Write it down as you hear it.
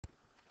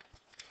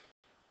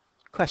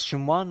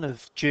Question 1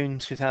 of June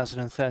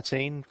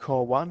 2013,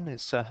 Core 1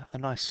 is a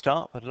nice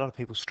start, but a lot of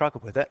people struggle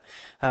with it.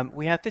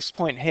 We have this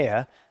point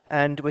here,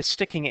 and we're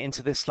sticking it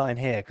into this line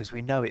here because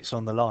we know it's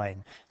on the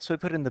line. So we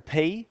put in the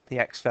p, the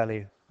x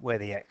value, where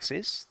the x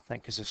is.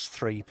 That gives us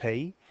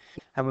 3p.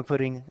 And we're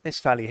putting this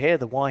value here,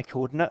 the y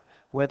coordinate,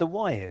 where the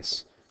y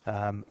is.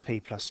 P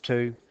plus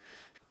 2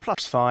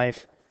 plus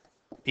 5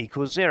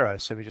 equals 0.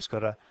 So we just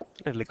got a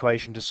little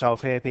equation to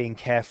solve here, being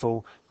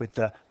careful with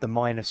the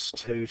minus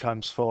 2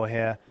 times 4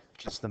 here,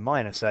 which is the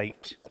minus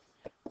 8.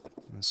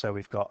 And so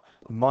we've got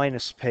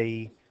minus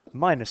p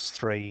minus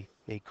 3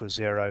 equals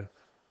 0,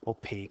 or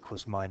p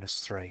equals minus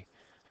 3.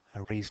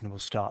 A reasonable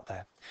start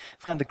there.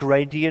 Find the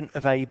gradient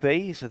of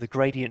AB. So the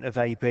gradient of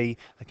AB,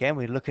 again,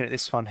 we're looking at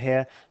this one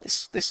here.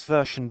 This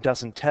version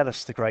doesn't tell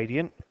us the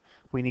gradient.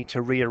 We need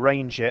to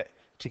rearrange it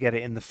to get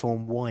it in the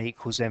form y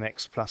equals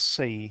mx plus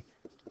c.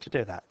 To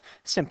do that,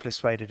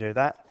 simplest way to do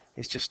that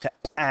is just to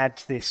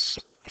add this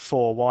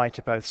 4y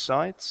to both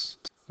sides.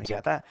 We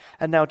get that,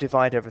 and now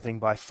divide everything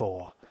by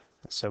 4.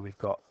 So we've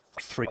got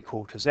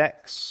 3/4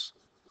 x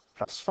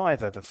plus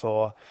 5 over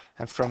 4,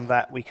 and from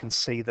that we can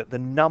see that the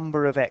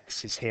number of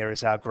x's here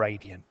is our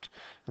gradient,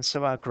 and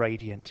so our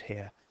gradient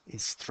here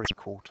is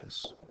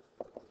 3/4.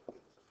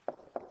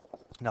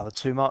 Another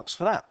 2 marks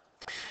for that.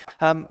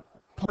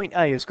 Point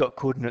A has got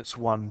coordinates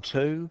 1,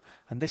 2,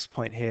 and this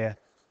point here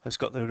has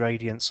got the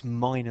gradients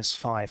minus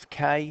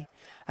 5k,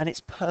 and it's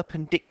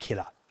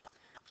perpendicular.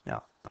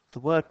 Now, the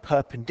word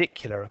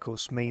perpendicular, of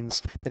course,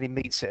 means that it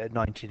meets it at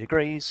 90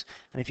 degrees,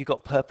 and if you've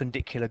got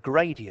perpendicular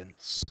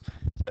gradients,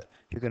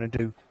 you're going to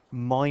do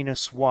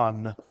minus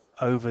 1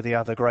 over the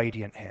other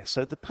gradient here.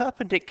 So the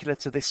perpendicular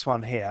to this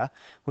one here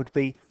would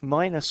be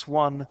minus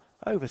 1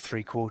 over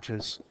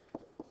 3/4,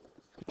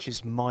 which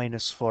is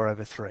minus 4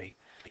 over 3.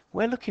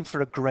 We're looking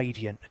for a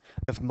gradient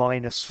of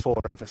minus 4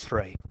 over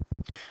 3.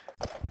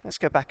 Let's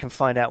go back and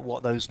find out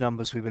what those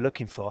numbers we were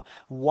looking for.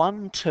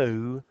 1,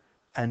 2,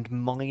 and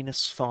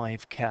minus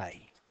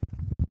 5k.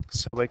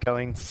 So we're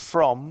going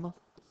from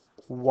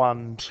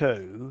 1,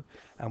 2,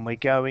 and we're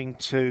going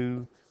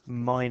to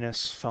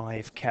minus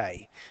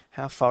 5k.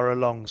 How far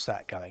along is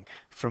that going?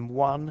 From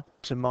 1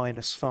 to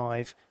minus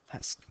 5,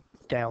 that's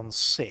down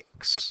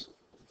 6.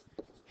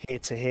 Here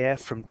to here,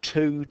 from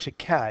 2 to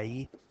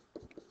k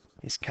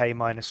is k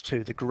minus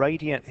 2. The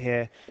gradient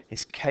here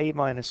is k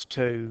minus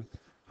 2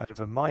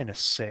 over minus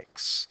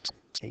 6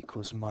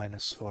 equals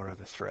minus 4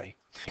 over 3.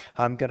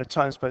 I'm going to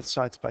times both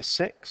sides by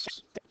 6,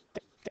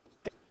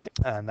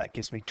 and that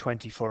gives me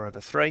 24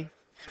 over 3.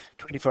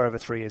 24 over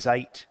 3 is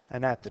 8,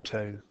 and add the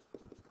 2.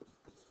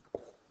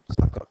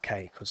 So I've got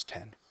k equals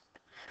 10.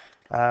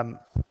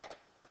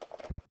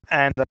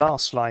 And the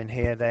last line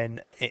here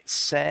then, it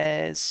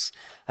says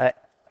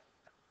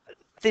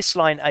this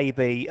line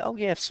AB, oh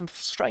yeah, some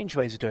strange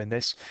ways of doing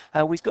this.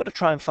 We've got to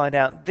try and find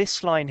out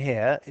this line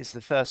here is the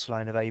first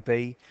line of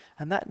AB,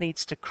 and that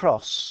needs to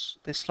cross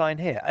this line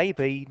here.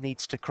 AB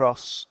needs to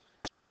cross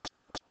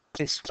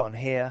this one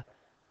here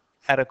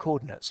at a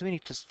coordinate. So we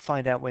need to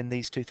find out when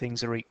these two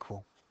things are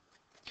equal.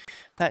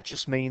 That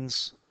just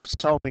means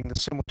solving the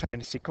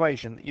simultaneous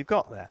equation that you've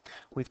got there.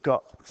 We've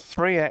got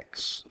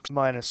 3x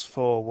minus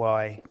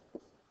 4y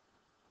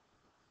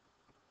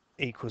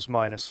equals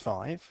minus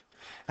 5.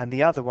 And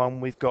the other one,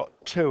 we've got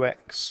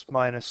 2x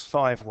minus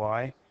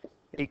 5y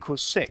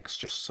equals 6,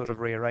 just sort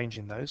of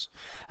rearranging those.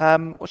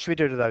 What should we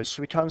do to those?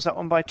 Should we times that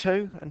one by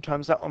 2 and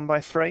times that one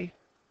by 3?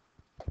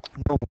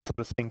 Normal sort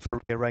of thing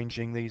for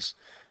rearranging these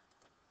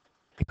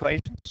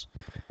equations.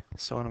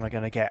 So what am I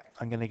going to get?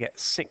 I'm going to get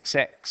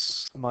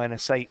 6x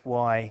minus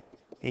 8y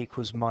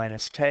equals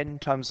minus 10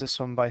 times this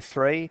one by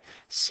 3.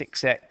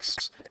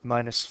 6x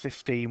minus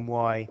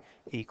 15y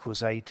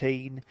equals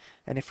 18.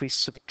 And if we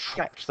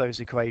subtract those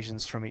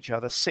equations from each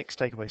other, 6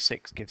 take away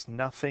 6 gives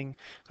nothing.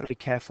 Got to be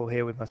careful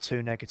here with my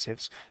two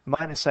negatives.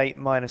 Minus 8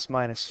 minus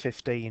minus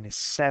 15 is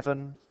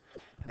 7.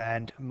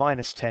 And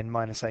minus 10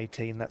 minus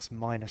 18, that's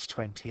minus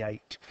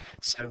 28.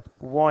 So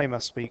y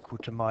must be equal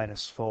to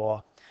minus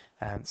 4.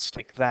 And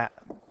stick that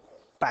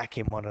back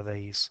in one of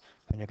these,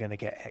 and you're going to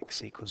get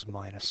x equals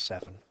minus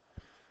 7.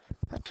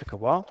 That took a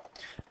while.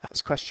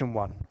 That's question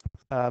 1.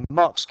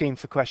 Mark scheme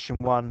for question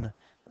 1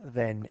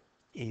 then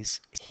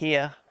is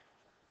here.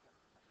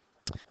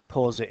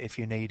 Pause it if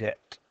you need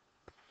it,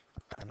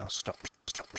 and I'll stop.